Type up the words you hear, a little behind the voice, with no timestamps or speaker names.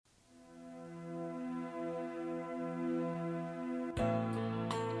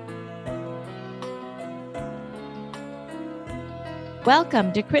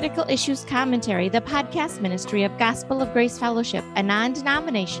Welcome to Critical Issues Commentary, the podcast ministry of Gospel of Grace Fellowship, a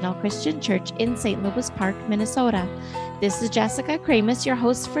non-denominational Christian church in St. Louis Park, Minnesota. This is Jessica Kramus, your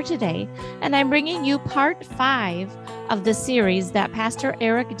host for today, and I'm bringing you part 5 of the series that Pastor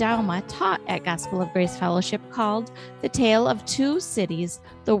Eric Dauma taught at Gospel of Grace Fellowship called The Tale of Two Cities,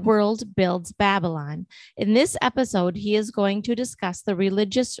 The World Builds Babylon. In this episode, he is going to discuss the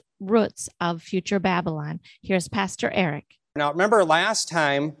religious roots of future Babylon. Here's Pastor Eric. Now, remember last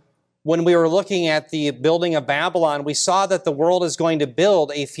time when we were looking at the building of Babylon, we saw that the world is going to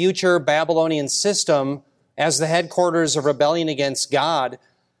build a future Babylonian system as the headquarters of rebellion against God.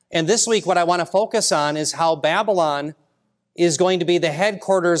 And this week, what I want to focus on is how Babylon is going to be the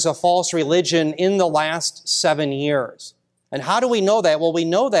headquarters of false religion in the last 7 years. And how do we know that? Well, we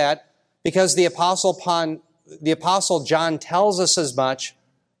know that because the Apostle John tells us as much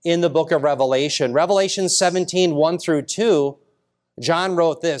in the book of Revelation. Revelation 17, 1 through 2, John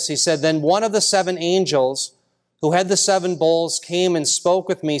wrote this. He said, "Then one of the 7 angels who had the 7 bowls came and spoke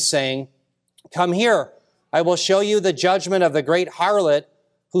with me, saying, 'Come here, I will show you the judgment of the great harlot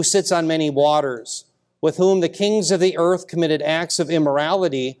who sits on many waters, with whom the kings of the earth committed acts of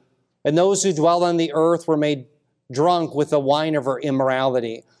immorality, and those who dwell on the earth were made drunk with the wine of her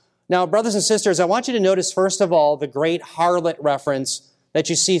immorality.'" Now, brothers and sisters, I want you to notice, first of all, the great harlot reference that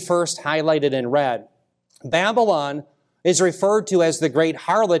you see first highlighted in red. Babylon is referred to as the great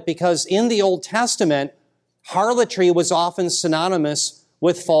harlot because in the Old Testament, harlotry was often synonymous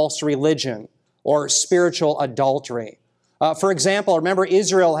with false religion or spiritual adultery. For example, remember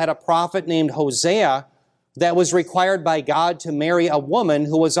Israel had a prophet named Hosea that was required by God to marry a woman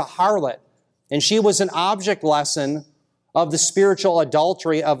who was a harlot. And she was an object lesson of the spiritual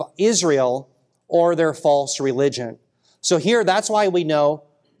adultery of Israel or their false religion. So here, that's why we know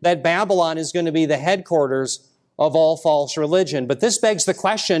that Babylon is going to be the headquarters of all false religion. But this begs the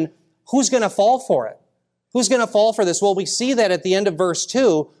question, who's going to fall for it? Who's going to fall for this? Well, we see that at the end of verse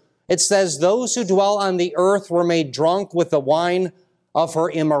 2, it says, "Those who dwell on the earth were made drunk with the wine of her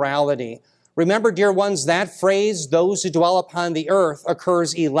immorality." Remember, dear ones, that phrase, "those who dwell upon the earth,"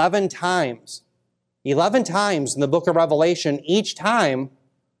 occurs 11 times. 11 times in the book of Revelation. Each time,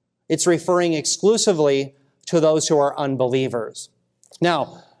 it's referring exclusively to those who are unbelievers.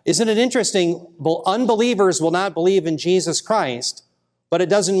 Now, isn't it interesting? Unbelievers will not believe in Jesus Christ, but it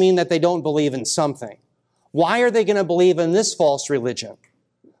doesn't mean that they don't believe in something. Why are they going to believe in this false religion?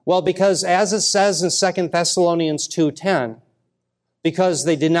 Well, because as it says in 2 Thessalonians 2:10, because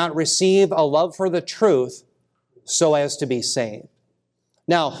they did not receive a love for the truth so as to be saved.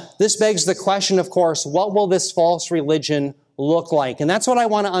 Now, this begs the question, of course, what will this false religion look like? And that's what I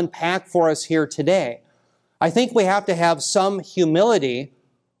want to unpack for us here today. I think we have to have some humility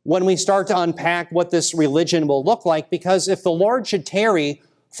when we start to unpack what this religion will look like, because if the Lord should tarry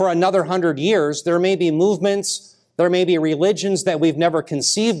for another 100 years, there may be movements, there may be religions that we've never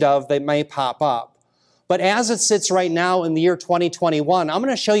conceived of that may pop up. But as it sits right now in the year 2021, I'm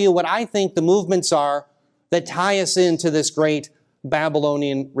going to show you what I think the movements are that tie us into this great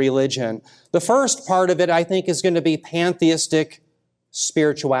Babylonian religion. The first part of it, I think, is going to be pantheistic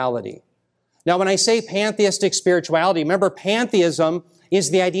spirituality. Now, when I say pantheistic spirituality, remember pantheism is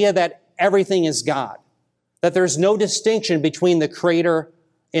the idea that everything is God, that there's no distinction between the creator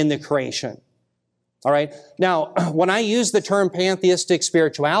and the creation. All right. Now, when I use the term pantheistic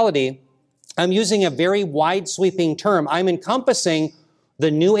spirituality, I'm using a very wide sweeping term. I'm encompassing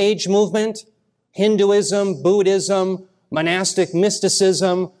the New Age movement, Hinduism, Buddhism, monastic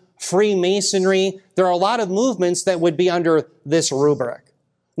mysticism, Freemasonry. There are a lot of movements that would be under this rubric.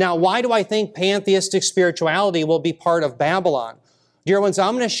 Now, why do I think pantheistic spirituality will be part of Babylon? Dear ones,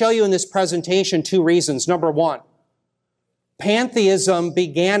 I'm going to show you in this presentation 2 reasons. Number 1, pantheism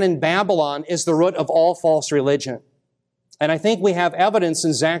began in Babylon is the root of all false religion. And I think we have evidence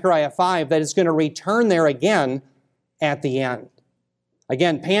in Zechariah 5 that it's going to return there again at the end.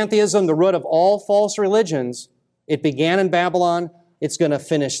 Again, pantheism, the root of all false religions, it began in Babylon, it's going to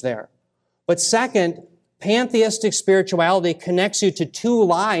finish there. But second, pantheistic spirituality connects you to 2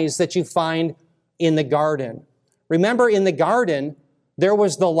 lies that you find in the garden. Remember, in the garden, there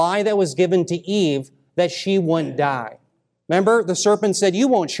was the lie that was given to Eve that she wouldn't die. Remember, the serpent said, "You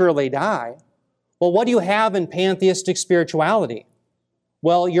won't surely die." Well, what do you have in pantheistic spirituality?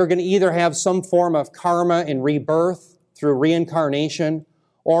 Well, you're going to either have some form of karma and rebirth through reincarnation,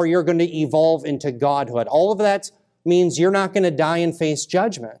 or you're going to evolve into godhood. All of that means you're not going to die and face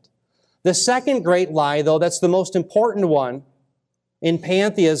judgment. The second great lie, though, that's the most important one in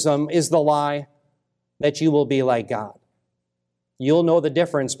pantheism, is the lie that you will be like God. you'll know the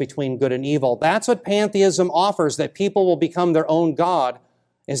difference between good and evil. That's what pantheism offers, that people will become their own God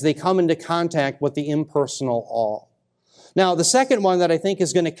as they come into contact with the impersonal all. Now, the second one that I think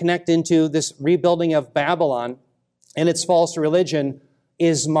is going to connect into this rebuilding of Babylon and its false religion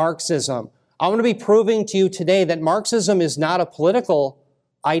is Marxism. I want to be proving to you today that Marxism is not a political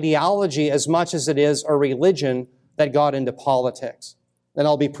ideology as much as it is a religion that got into politics. And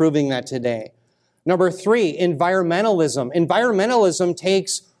I'll be proving that today. Number 3, environmentalism. Environmentalism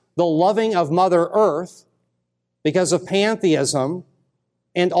takes the loving of Mother Earth because of pantheism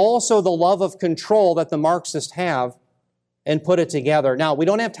and also the love of control that the Marxists have and put it together. Now, we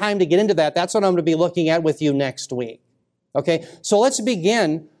don't have time to get into that. That's what I'm going to be looking at with you next week. Okay, so let's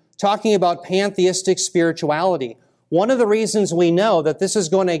begin talking about pantheistic spirituality. One of the reasons we know that this is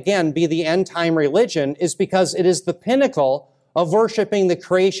going to, again, be the end-time religion is because it is the pinnacle of worshiping the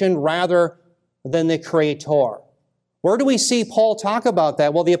creation rather than the Creator. Where do we see Paul talk about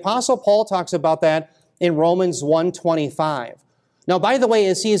that? Well, the Apostle Paul talks about that in Romans 1:25. Now, by the way,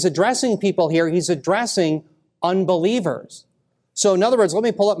 as he is addressing people here, he's addressing unbelievers. So, in other words, let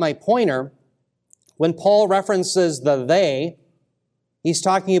me pull up my pointer. When Paul references the they, he's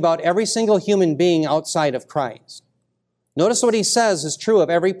talking about every single human being outside of Christ. Notice what he says is true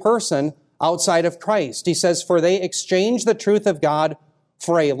of every person outside of Christ. He says, "For they exchanged the truth of God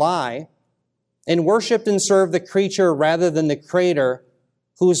for a lie, and worshiped and served the creature rather than the Creator,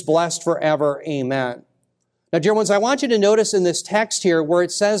 who is blessed forever. Amen." Now, dear ones, I want you to notice in this text here where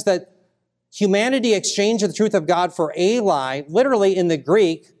it says that humanity exchanged the truth of God for a lie. Literally in the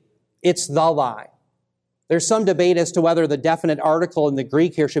Greek, it's the lie. There's some debate as to whether the definite article in the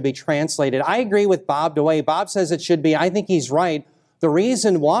Greek here should be translated. I agree with Bob DeWay. Bob says it should be. I think he's right. The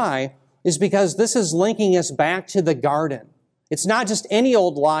reason why is because this is linking us back to the garden. It's not just any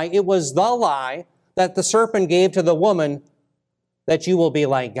old lie. It was the lie that the serpent gave to the woman, that you will be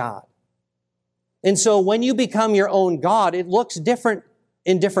like God. And so when you become your own God, it looks different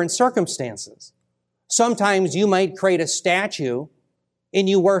in different circumstances. Sometimes you might create a statue and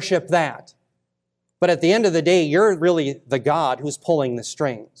you worship that. But at the end of the day, you're really the God who's pulling the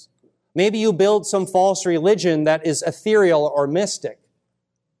strings. Maybe you build some false religion that is ethereal or mystic,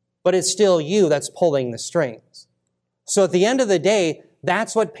 but it's still you that's pulling the strings. So at the end of the day,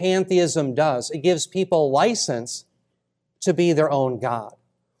 that's what pantheism does. It gives people license to be their own God.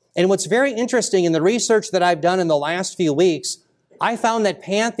 And what's very interesting in the research that I've done in the last few weeks, I found that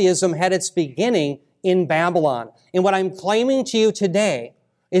pantheism had its beginning in Babylon. And what I'm claiming to you today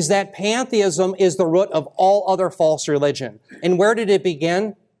is that pantheism is the root of all other false religion. And where did it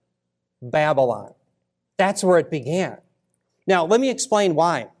begin? Babylon. That's where it began. Now, let me explain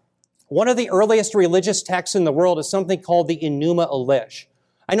why. One of the earliest religious texts in the world is something called the Enuma Elish.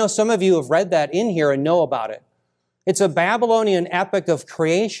 I know some of you have read that in here and know about it. It's a Babylonian epic of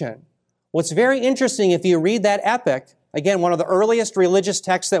creation. What's very interesting, if you read that epic, again, one of the earliest religious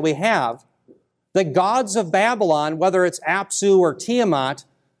texts that we have, the gods of Babylon, whether it's Apsu or Tiamat,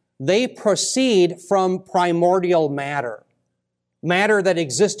 they proceed from primordial matter, matter that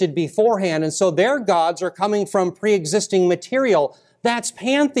existed beforehand. And so their gods are coming from pre-existing material. That's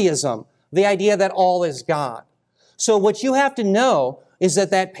pantheism, the idea that all is God. So what you have to know is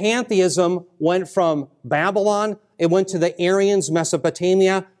that pantheism went from Babylon, it went to the Aryans,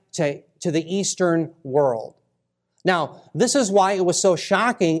 Mesopotamia, to the Eastern world. Now, this is why it was so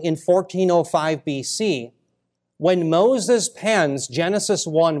shocking in 1405 BC when Moses pens Genesis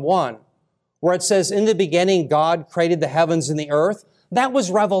 1:1, where it says, "In the beginning, God created the heavens and the earth." That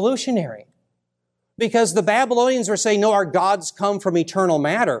was revolutionary. Because the Babylonians were saying, no, our gods come from eternal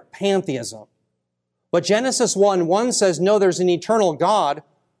matter, pantheism. But Genesis 1:1 says, no, there's an eternal God,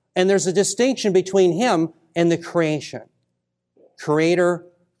 and there's a distinction between Him and the creation.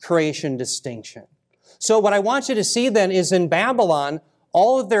 Creator-creation distinction. So what I want you to see then is in Babylon,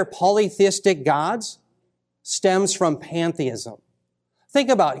 all of their polytheistic gods stems from pantheism. Think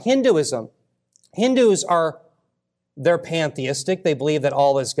about Hinduism. Hindus they're pantheistic. They believe that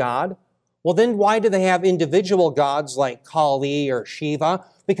all is God. Well, then why do they have individual gods like Kali or Shiva?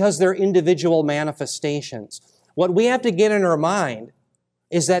 Because they're individual manifestations. What we have to get in our mind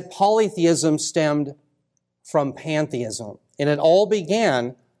is that polytheism stemmed from pantheism, and it all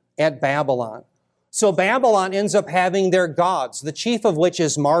began at Babylon. So Babylon ends up having their gods, the chief of which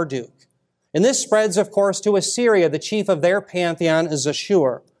is Marduk. And this spreads, of course, to Assyria. The chief of their pantheon is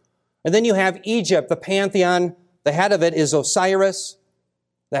Ashur. And then you have Egypt, the pantheon, the head of it is Osiris.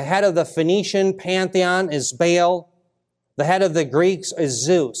 The head of the Phoenician pantheon is Baal. The head of the Greeks is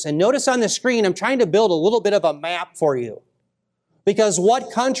Zeus. And notice on the screen, I'm trying to build a little bit of a map for you. Because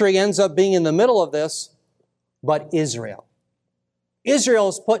what country ends up being in the middle of this but Israel? Israel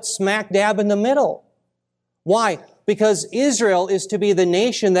is put smack dab in the middle. Why? Because Israel is to be the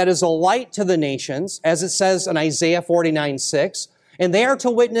nation that is a light to the nations, as it says in Isaiah 49:6, and they are to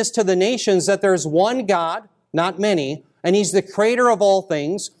witness to the nations that there's one God, not many, and He's the creator of all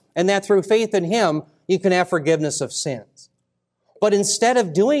things, and that through faith in Him, you can have forgiveness of sins. But instead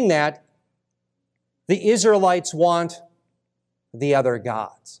of doing that, the Israelites want the other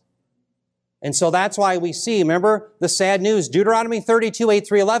gods. And so that's why we see, remember the sad news, Deuteronomy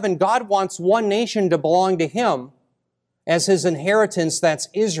 32:8-11, God wants one nation to belong to Him as His inheritance, that's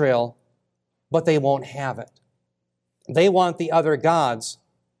Israel, but they won't have it. They want the other gods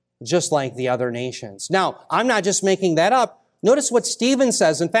just like the other nations. Now, I'm not just making that up. Notice what Stephen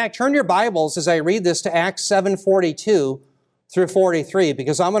says. In fact, turn your Bibles as I read this to Acts 7:42-43,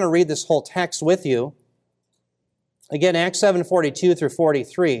 because I'm going to read this whole text with you. Again, Acts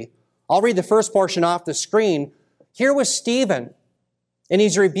 7:42-43. I'll read the first portion off the screen. Here was Stephen, and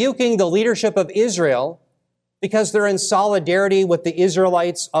he's rebuking the leadership of Israel because they're in solidarity with the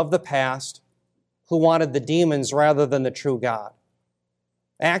Israelites of the past who wanted the demons rather than the true God.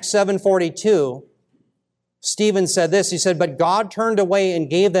 Acts 7:42, Stephen said this. He said, "But God turned away and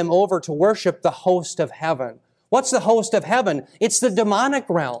gave them over to worship the host of heaven." What's the host of heaven? It's the demonic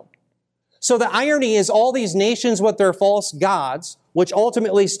realm. So the irony is all these nations with their false gods, which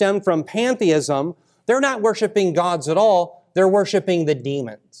ultimately stem from pantheism, they're not worshiping gods at all. They're worshiping the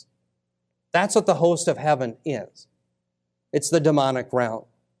demons. That's what the host of heaven is. It's the demonic realm.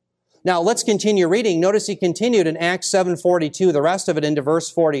 Now, let's continue reading. Notice he continued in Acts 7:42, the rest of it into verse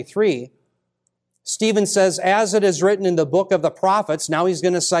 43. Stephen says, "As it is written in the book of the prophets," now he's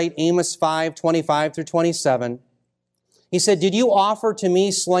going to cite Amos 5:25-27. He said, "Did you offer to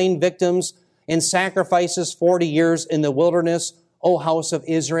me slain victims and sacrifices 40 years in the wilderness, O house of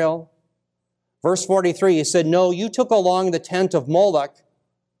Israel?" Verse 43, he said, "No, you took along the tent of Moloch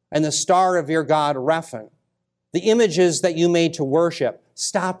and the star of your god Rephan, the images that you made to worship."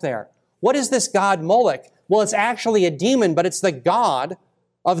 Stop there. What is this god Moloch? Well, it's actually a demon, but it's the god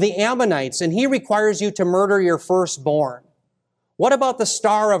of the Ammonites, and he requires you to murder your firstborn. What about the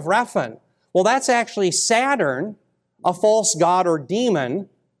star of Rephan? Well, that's actually Saturn, a false god or demon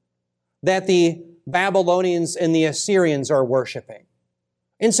that the Babylonians and the Assyrians are worshiping.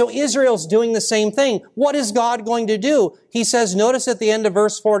 And so Israel's doing the same thing. What is God going to do? He says, notice at the end of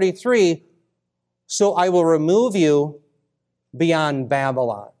verse 43, "So I will remove you beyond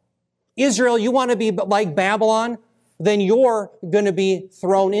Babylon." Israel, you want to be like Babylon? Then you're going to be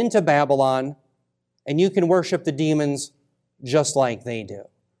thrown into Babylon, and you can worship the demons just like they do.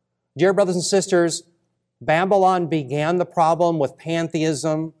 Dear brothers and sisters, Babylon began the problem with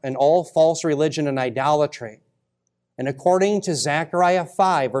pantheism and all false religion and idolatry. And according to Zechariah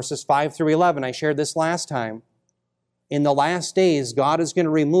 5, verses 5-11, I shared this last time, in the last days, God is going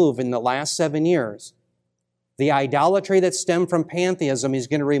to remove, in the last 7 years, the idolatry that stemmed from pantheism. He's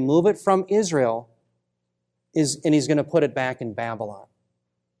going to remove it from Israel, and He's going to put it back in Babylon.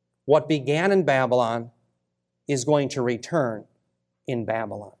 What began in Babylon is going to return in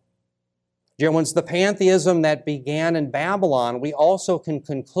Babylon. Dear ones, the pantheism that began in Babylon, we also can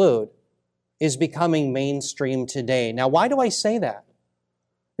conclude, is becoming mainstream today. Now, why do I say that?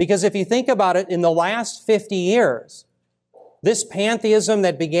 Because if you think about it, in the last 50 years, this pantheism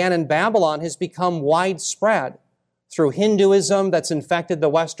that began in Babylon has become widespread through Hinduism that's infected the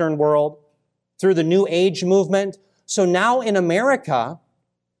Western world, through the New Age movement. So now in America,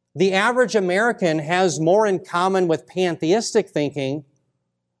 the average American has more in common with pantheistic thinking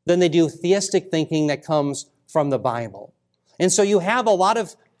than they do theistic thinking that comes from the Bible. And so you have a lot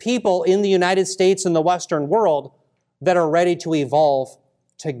of people in the United States and the Western world that are ready to evolve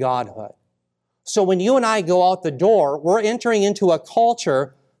to godhood. So when you and I go out the door, we're entering into a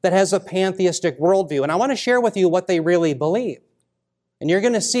culture that has a pantheistic worldview. And I want to share with you what they really believe. And you're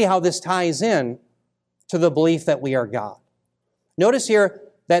going to see how this ties in to the belief that we are God. Notice here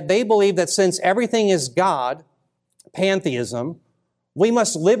that they believe that since everything is God, pantheism, we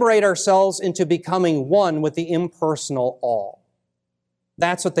must liberate ourselves into becoming one with the impersonal all.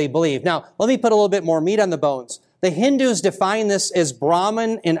 That's what they believe. Now, let me put a little bit more meat on the bones. The Hindus define this as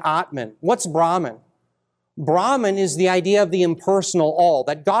Brahman and Atman. What's Brahman? Brahman is the idea of the impersonal all,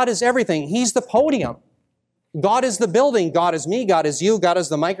 that God is everything. He's the podium. God is the building. God is me. God is you. God is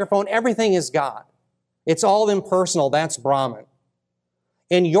the microphone. Everything is God. It's all impersonal. That's Brahman.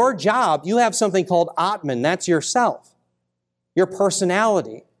 In your job, you have something called Atman. That's yourself, your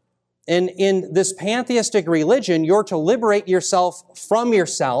personality. And in this pantheistic religion, you're to liberate yourself from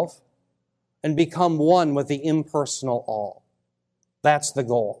yourself and become one with the impersonal all. That's the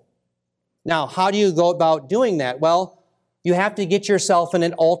goal. Now, how do you go about doing that? Well, You have to get yourself in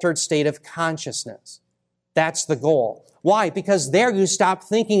an altered state of consciousness. That's the goal. Why? Because there you stop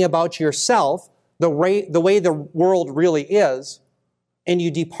thinking about yourself, the way the world really is, and you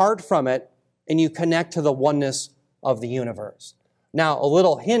depart from it and you connect to the oneness of the universe. Now, a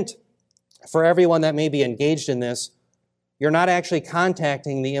little hint for everyone that may be engaged in this, you're not actually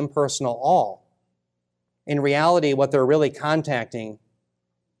contacting the impersonal all. In reality, what they're really contacting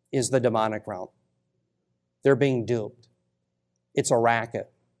is the demonic realm. They're being duped. It's a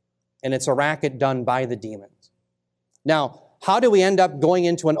racket. And it's a racket done by the demons. Now, how do we end up going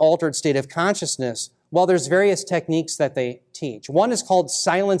into an altered state of consciousness? Well, there's various techniques that they teach. One is called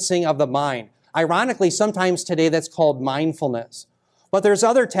silencing of the mind. Ironically, sometimes today that's called mindfulness. But there's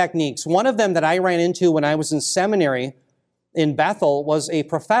other techniques. One of them that I ran into when I was in seminary in Bethel was a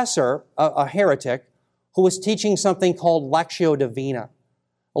professor, a heretic, who was teaching something called Lectio Divina.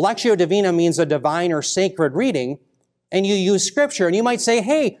 Lectio Divina means a divine or sacred reading, and you use Scripture. And you might say,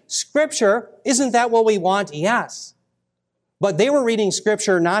 hey, Scripture, isn't that what we want? Yes. But they were reading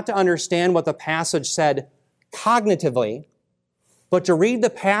Scripture not to understand what the passage said cognitively, but to read the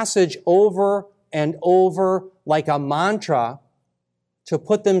passage over and over like a mantra to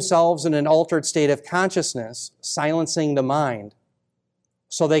put themselves in an altered state of consciousness, silencing the mind,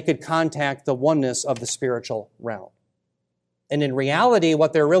 so they could contact the oneness of the spiritual realm. And in reality,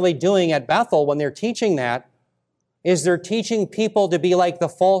 what they're really doing at Bethel when they're teaching that is they're teaching people to be like the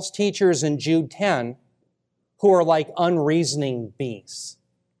false teachers in Jude 10, who are like unreasoning beasts.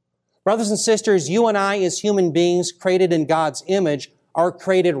 Brothers and sisters, you and I as human beings created in God's image are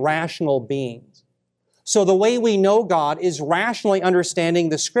created rational beings. So the way we know God is rationally understanding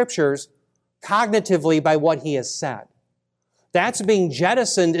the Scriptures cognitively by what He has said. That's being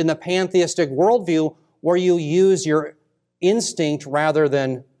jettisoned in the pantheistic worldview where you use your instinct rather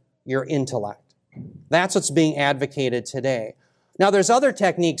than your intellect. That's what's being advocated today. Now, there's other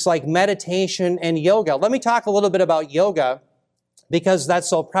techniques like meditation and yoga. Let me talk a little bit about yoga because that's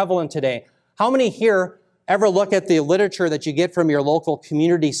so prevalent today. How many here ever look at the literature that you get from your local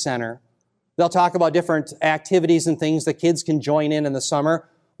community center? They'll talk about different activities and things that kids can join in the summer.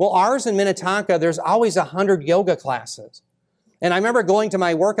 Well, ours in Minnetonka, there's always 100 yoga classes. And I remember going to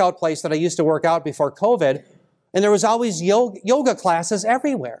my workout place that I used to work out before COVID, and there was always yoga classes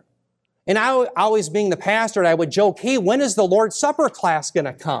everywhere. And I always being the pastor, I would joke, hey, when is the Lord's Supper class going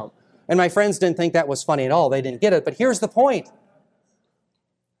to come? And my friends didn't think that was funny at all. They didn't get it. But here's the point.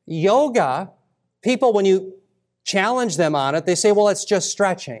 Yoga, people, when you challenge them on it, they say, well, it's just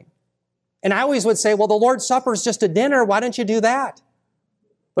stretching. And I always would say, well, the Lord's Supper is just a dinner. Why don't you do that?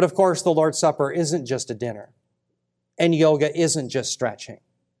 But of course, the Lord's Supper isn't just a dinner. And yoga isn't just stretching.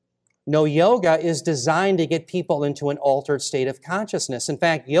 No, yoga is designed to get people into an altered state of consciousness. In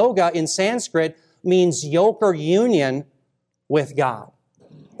fact, yoga in Sanskrit means yoke or union with God.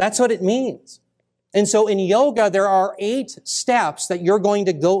 That's what it means. And so in yoga, there are 8 steps that you're going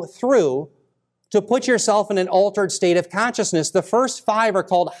to go through to put yourself in an altered state of consciousness. The first 5 are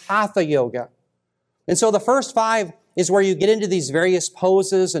called Hatha Yoga. And so the first 5 is where you get into these various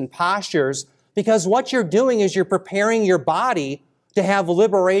poses and postures, because what you're doing is you're preparing your body to have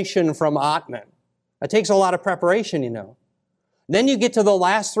liberation from Atman. That takes a lot of preparation, you know. Then you get to the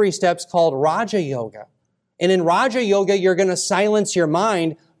last 3 steps called Raja Yoga. And in Raja Yoga, you're going to silence your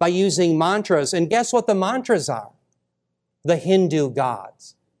mind by using mantras. And guess what the mantras are? The Hindu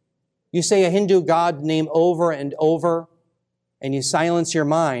gods. You say a Hindu god name over and over, and you silence your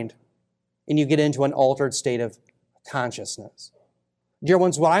mind, and you get into an altered state of consciousness. Dear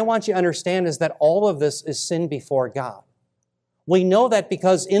ones, what I want you to understand is that all of this is sin before God. We know that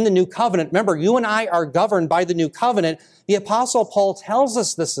because in the New Covenant, remember, you and I are governed by the New Covenant. The Apostle Paul tells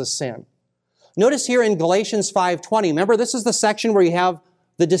us this is sin. Notice here in Galatians 5:20, remember, this is the section where you have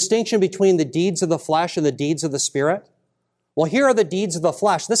the distinction between the deeds of the flesh and the deeds of the Spirit. Well, here are the deeds of the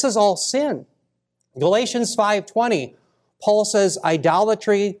flesh. This is all sin. Galatians 5:20, Paul says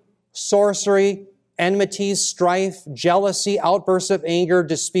idolatry, sorcery, enmities, strife, jealousy, outbursts of anger,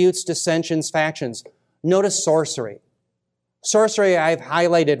 disputes, dissensions, factions. Notice sorcery. Sorcery I've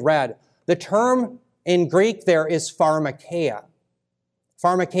highlighted red. The term in Greek there is pharmakeia.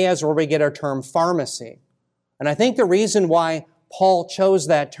 Pharmakeia is where we get our term pharmacy. And I think the reason why Paul chose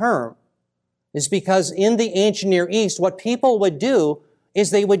that term is because in the ancient Near East, what people would do is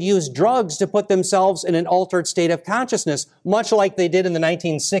they would use drugs to put themselves in an altered state of consciousness, much like they did in the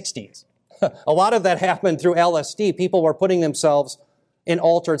 1960s. A lot of that happened through LSD. People were putting themselves in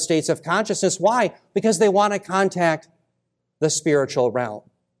altered states of consciousness. Why? Because they want to contact the spiritual realm.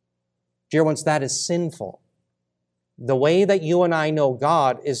 Dear ones, that is sinful. The way that you and I know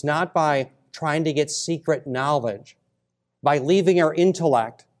God is not by trying to get secret knowledge by leaving our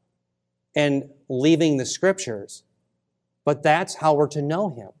intellect and leaving the Scriptures. But that's how we're to know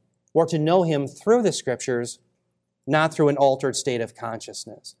Him. We're to know Him through the Scriptures, not through an altered state of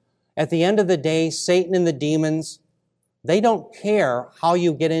consciousness. At the end of the day, Satan and the demons, they don't care how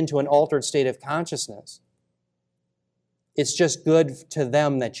you get into an altered state of consciousness. It's just good to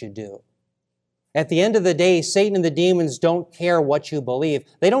them that you do. At the end of the day, Satan and the demons don't care what you believe.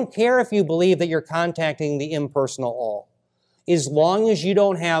 They don't care if you believe that you're contacting the impersonal all. As long as you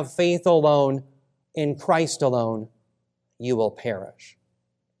don't have faith alone in Christ alone, you will perish.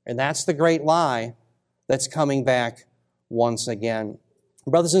 And that's the great lie that's coming back once again.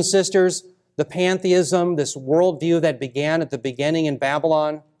 Brothers and sisters, the pantheism, this worldview that began at the beginning in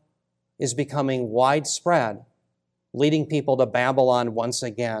Babylon, is becoming widespread, leading people to Babylon once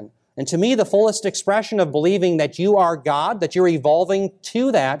again. And to me, the fullest expression of believing that you are God, that you're evolving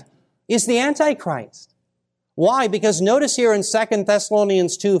to that, is the Antichrist. Why? Because notice here in 2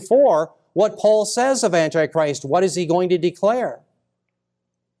 Thessalonians 2:4, what Paul says of Antichrist. What is he going to declare?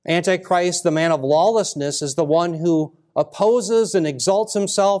 Antichrist, the man of lawlessness, is the one who opposes and exalts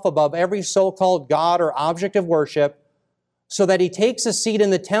himself above every so-called God or object of worship, so that he takes a seat in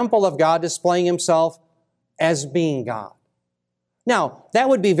the temple of God, displaying himself as being God. Now, that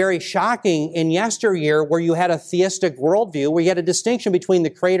would be very shocking in yesteryear, where you had a theistic worldview, where you had a distinction between the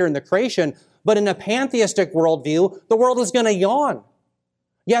Creator and the creation. But in a pantheistic worldview, the world is going to yawn.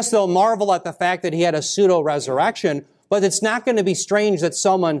 Yes, they'll marvel at the fact that he had a pseudo-resurrection, but it's not going to be strange that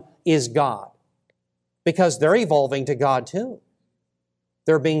someone is God, because they're evolving to God too.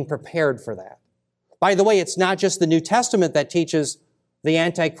 They're being prepared for that. By the way, it's not just the New Testament that teaches the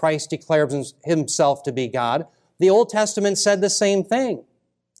Antichrist declares himself to be God. The Old Testament said the same thing.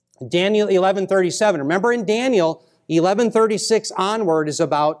 Daniel 11:37. Remember, in Daniel 11:36 onward is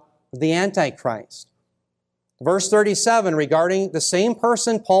about the Antichrist. Verse 37, regarding the same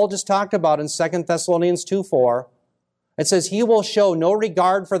person Paul just talked about in 2 Thessalonians 2:4, it says, "He will show no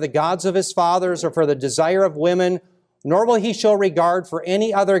regard for the gods of his fathers or for the desire of women, nor will he show regard for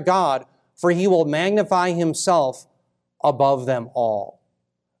any other god, for he will magnify himself above them all."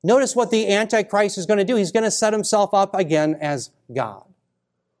 Notice what the Antichrist is going to do. He's going to set himself up again as God.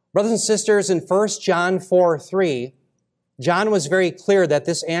 Brothers and sisters, in 1 John 4:3, John was very clear that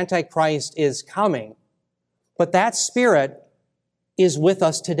this Antichrist is coming. But that spirit is with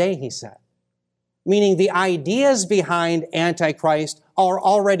us today, he said. Meaning the ideas behind Antichrist are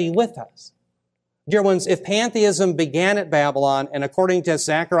already with us. Dear ones, if pantheism began at Babylon, and according to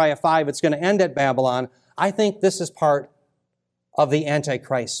Zechariah 5, it's going to end at Babylon, I think this is part of the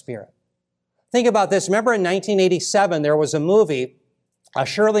Antichrist spirit. Think about this. Remember in 1987, there was a movie,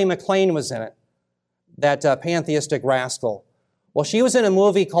 Shirley MacLaine was in it, that pantheistic rascal. Well, she was in a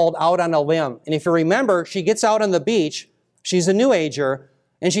movie called Out on a Limb. And if you remember, she gets out on the beach, she's a New Ager,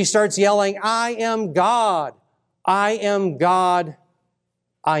 and she starts yelling, "I am God, I am God,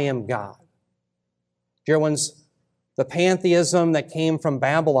 I am God." Dear ones, the pantheism that came from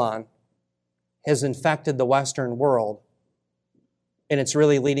Babylon has infected the Western world, and it's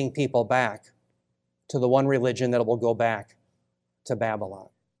really leading people back to the one religion that will go back to Babylon.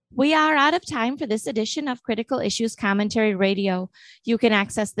 We are out of time for this edition of Critical Issues Commentary Radio. You can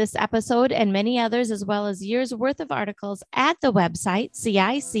access this episode and many others, as well as years' worth of articles, at the website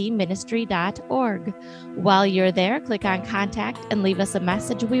cicministry.org. While you're there, click on Contact and leave us a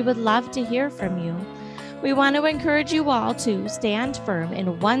message. We would love to hear from you. We want to encourage you all to stand firm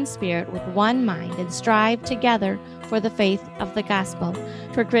in one spirit with one mind and strive together for the faith of the gospel.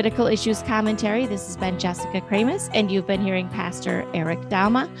 For Critical Issues Commentary, this has been Jessica Kramus, and you've been hearing Pastor Eric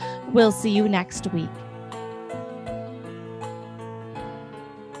Dauma. We'll see you next week.